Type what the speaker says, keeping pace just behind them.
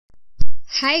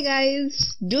Hi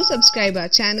guys, do subscribe our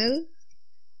channel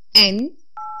and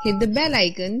hit the bell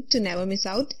icon to never miss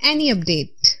out any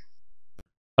update.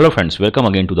 Hello friends, welcome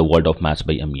again to the world of maths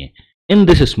by Amiya. In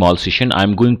this small session, I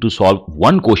am going to solve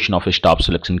one question of a Staff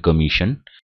Selection Commission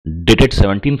dated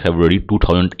 17 February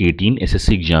 2018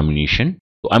 SSC examination.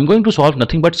 So I am going to solve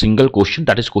nothing but single question,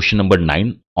 that is question number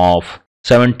 9 of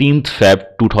 17th Feb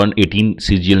 2018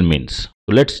 CGL mains.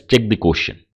 So let's check the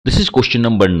question. This is question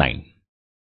number 9.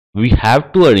 We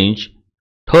have to arrange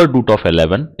third root of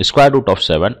 11, square root of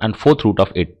 7 and fourth root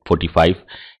of 45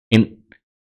 in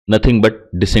nothing but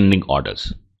descending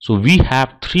orders. So we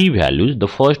have three values. The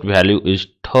first value is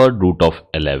third root of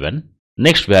 11,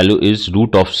 next value is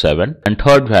root of 7 and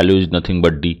third value is nothing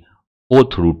but the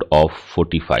fourth root of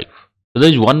 45. So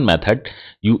there is one method,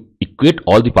 you equate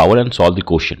all the power and solve the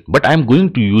question, but I am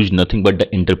going to use nothing but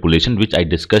the interpolation which I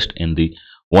discussed in the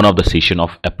one of the session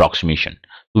of approximation.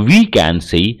 So we can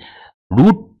say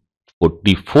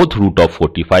the fourth root of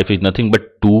 45 is nothing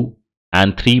but 2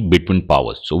 and 3 between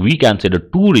powers. So we can say the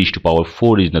 2 raised to power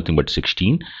 4 is nothing but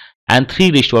 16 and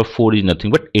 3 raised to power 4 is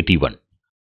nothing but 81.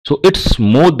 So it's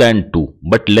more than 2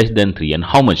 but less than 3. And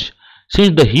how much?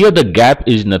 Since here the gap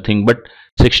is nothing but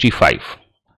 65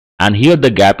 and here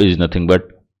the gap is nothing but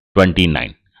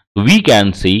 29. So we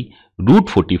can say root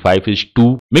 45 is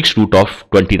 2 mixed root of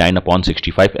 29 upon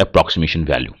 65 approximation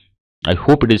value. I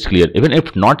hope it is clear. Even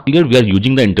if not clear, we are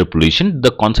using the interpolation.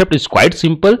 The concept is quite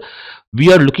simple.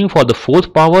 We are looking for the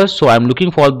fourth power, so I am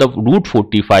looking for the root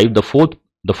 45. The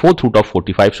fourth root of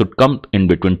 45 should come in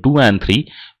between 2 and 3,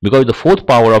 because the fourth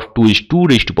power of 2 is 2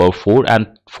 raised to power 4 and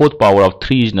fourth power of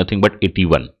 3 is nothing but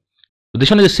 81. So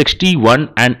this one is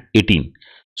 61 and 18.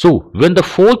 So when the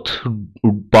fourth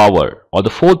power or the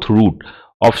fourth root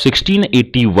of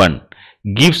 1681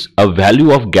 gives a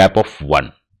value of gap of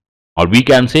 1, or we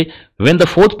can say when the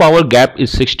fourth power gap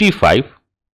is 65,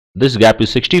 this gap is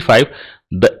 65,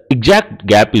 the exact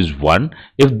gap is 1.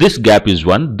 If this gap is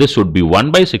 1, this would be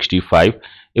 1 by 65.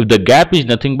 If the gap is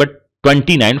nothing but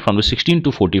 29 from the 16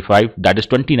 to 45, that is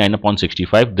 29 upon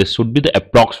 65, this would be the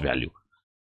approx value.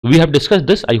 We have discussed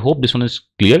this. I hope this one is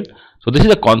clear. So this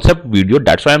is a concept video,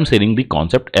 that's why I am saying the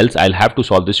concept, else I'll have to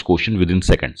solve this question within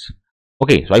seconds.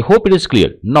 Okay, so I hope it is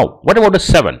clear. Now what about the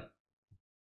 7?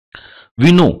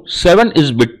 We know 7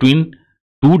 is between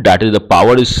 2, that is the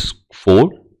power is 4,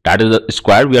 that is the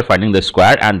square, we are finding the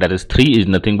square, and that is 3 is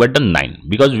nothing but the 9,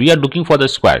 because we are looking for the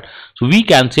square. So we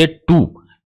can say 2,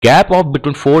 gap of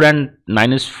between 4 and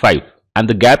 9 is 5 and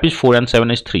the gap is 4 and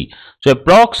 7 is 3. So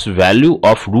approx value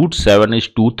of root 7 is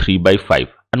 2, 3 by 5.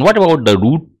 And what about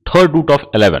the third root of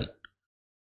 11?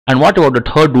 And what about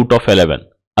the third root of 11?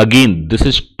 Again, this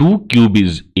is 2 cube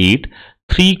is 8,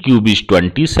 3 cube is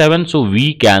 27, so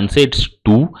we can say it's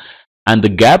 2 and the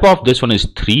gap of this one is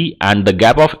 3 and the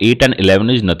gap of 8 and 11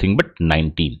 is nothing but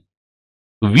 19.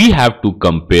 We have to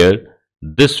compare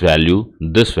this value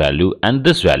and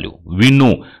this value. We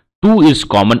know 2 is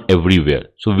common everywhere,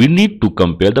 so we need to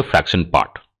compare the fraction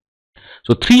part.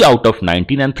 So 3 out of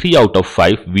 19 and 3 out of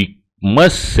 5, we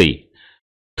must say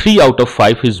 3 out of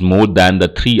 5 is more than the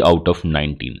 3 out of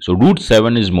 19. So root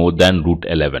 7 is more than root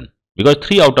 11. Because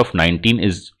 3 out of 19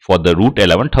 is for the root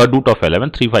 11, third root of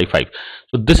 11, 355.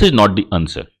 So this is not the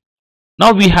answer.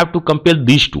 Now we have to compare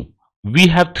these two. We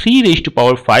have 3 raised to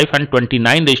power 5 and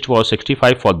 29 raised to power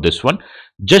 65 for this one.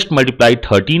 Just multiply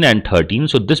 13 and 13.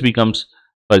 So this becomes,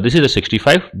 this is a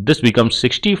 65, this becomes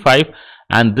 65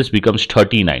 and this becomes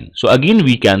 39. So again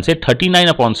we can say 39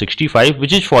 upon 65,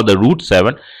 which is for the root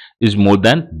 7, is more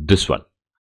than this one.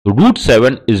 Root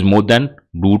 7 is more than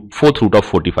fourth root of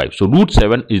 45. So root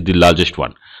 7 is the largest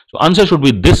one. So answer should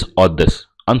be this or this.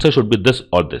 Answer should be this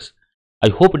or this. I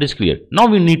hope it is clear. Now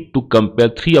we need to compare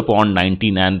 3 upon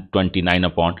 19 and 29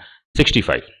 upon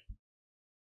 65.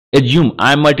 Assume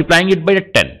I am multiplying it by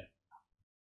 10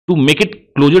 to make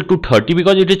it closer to 30,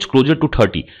 because it is closer to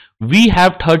 30. We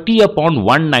have 30 upon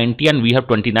 190 and we have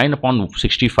 29 upon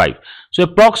 65. So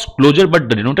approx closer, but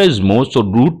the denominator is more, so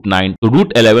root 9. So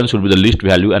root 11 should be the least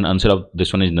value and answer of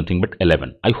this one is nothing but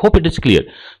 11. I hope it is clear.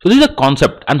 So this is a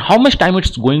concept, and how much time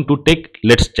it's going to take,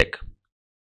 let's check.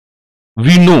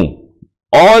 We know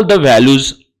all the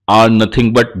values are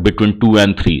nothing but between 2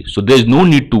 and 3. So there is no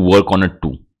need to work on a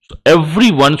 2. So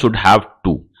everyone should have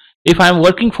 2. If I am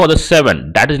working for the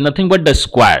 7, that is nothing but the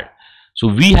square. So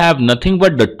we have nothing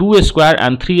but the 2 square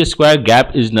and 3 square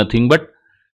gap is nothing but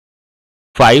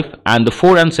 5 and the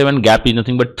 4 and 7 gap is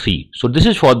nothing but 3. So this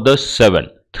is for the 7,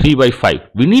 3 by 5.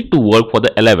 We need to work for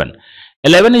the 11.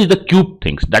 11 is the cube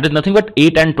things, that is nothing but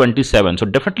 8 and 27. So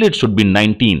definitely it should be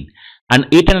 19 and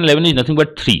 8 and 11 is nothing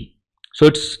but 3. So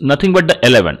it's nothing but the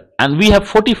 11, and we have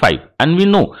 45, and we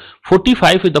know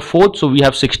 45 is the fourth, so we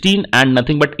have 16 and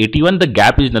nothing but 81. The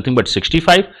gap is nothing but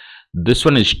 65. This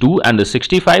one is 2 and the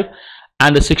 65,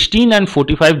 and the 16 and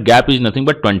 45 gap is nothing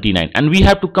but 29, and we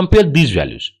have to compare these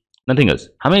values, nothing else.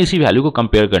 हमें इसी value को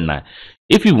compare करना है.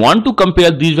 If you want to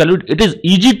compare these values, it is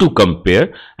easy to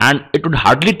compare, and it would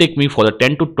hardly take me for the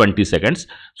 10 to 20 seconds.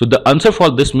 So the answer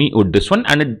for this me would this one,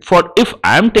 and for if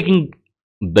I am taking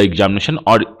the examination,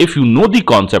 or if you know the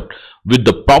concept with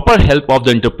the proper help of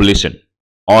the interpolation,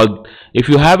 or if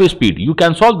you have a speed, you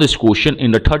can solve this question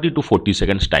in the 30 to 40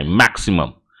 seconds time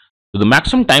maximum. So the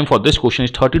maximum time for this question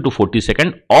is 30 to 40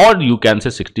 seconds, or you can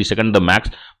say 60 seconds the max,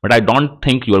 but I don't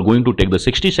think you are going to take the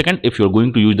 60 seconds if you are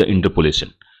going to use the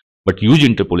interpolation, but use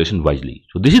interpolation wisely.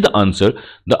 So this is the answer.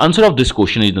 The answer of this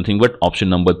question is nothing but option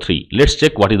number 3. Let's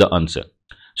check what is the answer.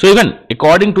 So even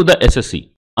according to the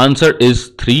SSC, answer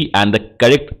is 3, and the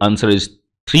correct answer is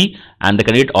 3, and the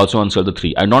candidate also answered the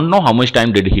 3. I don't know how much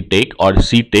time did he take or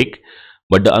she take,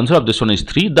 but the answer of this one is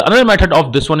 3. The another method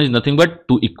of this one is nothing but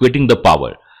to equating the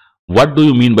power. What do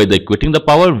you mean by the equating the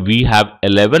power? We have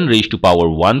 11 raised to power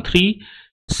 1 3,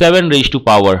 7 raised to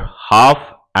power half,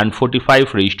 and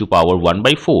 45 raised to power 1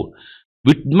 by 4.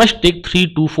 We must take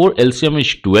 3 2 4. LCM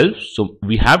is 12, so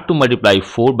we have to multiply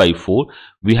 4 by 4,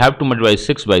 we have to multiply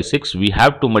 6 by 6, we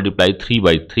have to multiply 3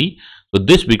 by 3. So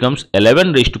this becomes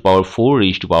 11 raised to power 4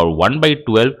 raised to power 1 by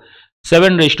 12,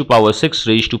 7 raised to power 6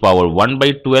 raised to power 1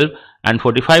 by 12, and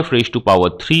 45 raised to power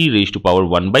 3 raised to power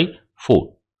 1 by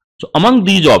 4. So among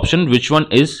these options, which one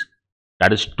is,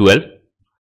 that is 12,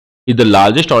 is the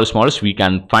largest or smallest? We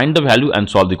can find the value and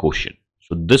solve the question.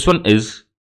 So this one is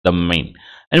the main.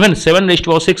 And when 7 raised to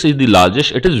power 6 is the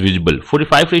largest, it is visible.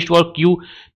 45 raised to power q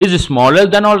is smaller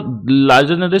than or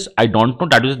larger than this. I don't know,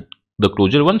 that is the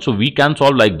closure one. So we can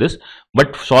solve like this.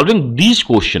 But solving these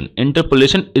question,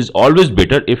 interpolation is always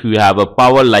better if you have a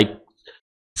power like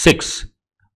 6,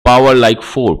 power like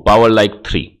 4, power like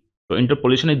 3. So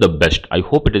interpolation is the best. I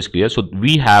hope it is clear. So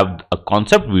we have a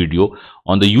concept video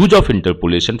on the use of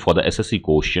interpolation for the SSC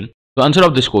question. The answer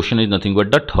of this question is nothing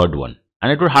but the third one,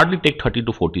 and it will hardly take 30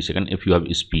 to 40 seconds if you have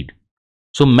speed.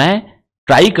 So मैं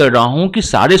try कर रहा हूं कि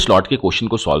सारे slot के question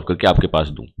को solve करके आपके पास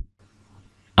दूं.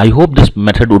 I hope this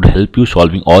method would help you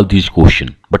solving all these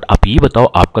question. But आप ये बताओ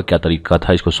आपका क्या तरीका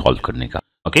था इसको सॉल्व करने का.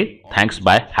 Okay, thanks,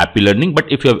 bye, happy learning.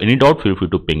 But if you have any doubt, feel free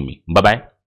to ping me. Bye bye.